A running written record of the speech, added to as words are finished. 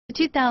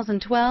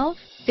2012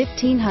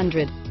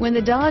 1500. When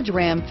the Dodge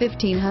Ram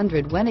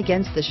 1500 went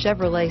against the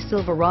Chevrolet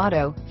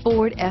Silverado,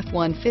 Ford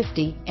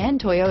F-150,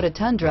 and Toyota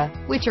Tundra,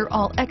 which are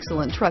all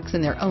excellent trucks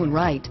in their own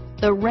right,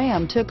 the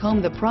Ram took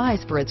home the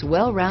prize for its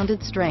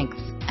well-rounded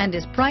strengths and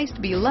is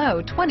priced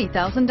below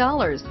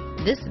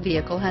 $20,000. This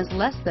vehicle has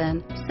less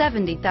than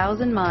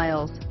 70,000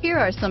 miles. Here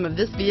are some of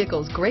this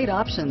vehicle's great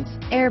options: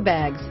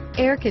 airbags,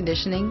 air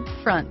conditioning,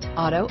 front,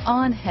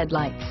 auto-on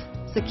headlights,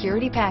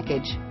 security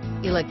package,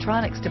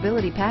 electronic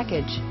stability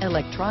package,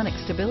 electronic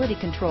stability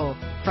control,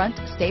 front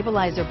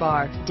stabilizer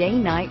bar,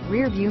 day-night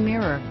rear view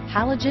mirror,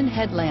 halogen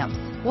headlamps,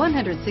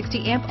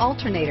 160 amp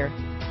alternator,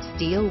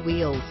 steel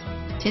wheels,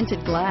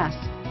 tinted glass,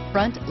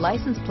 front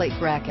license plate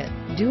bracket,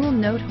 dual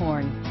note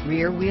horn,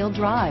 rear wheel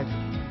drive,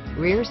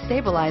 rear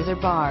stabilizer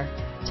bar,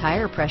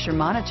 tire pressure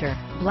monitor,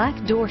 black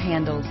door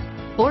handles,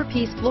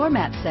 4-piece floor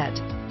mat set.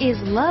 Is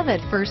love at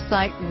first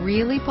sight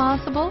really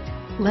possible?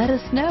 Let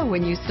us know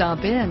when you stop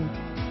in.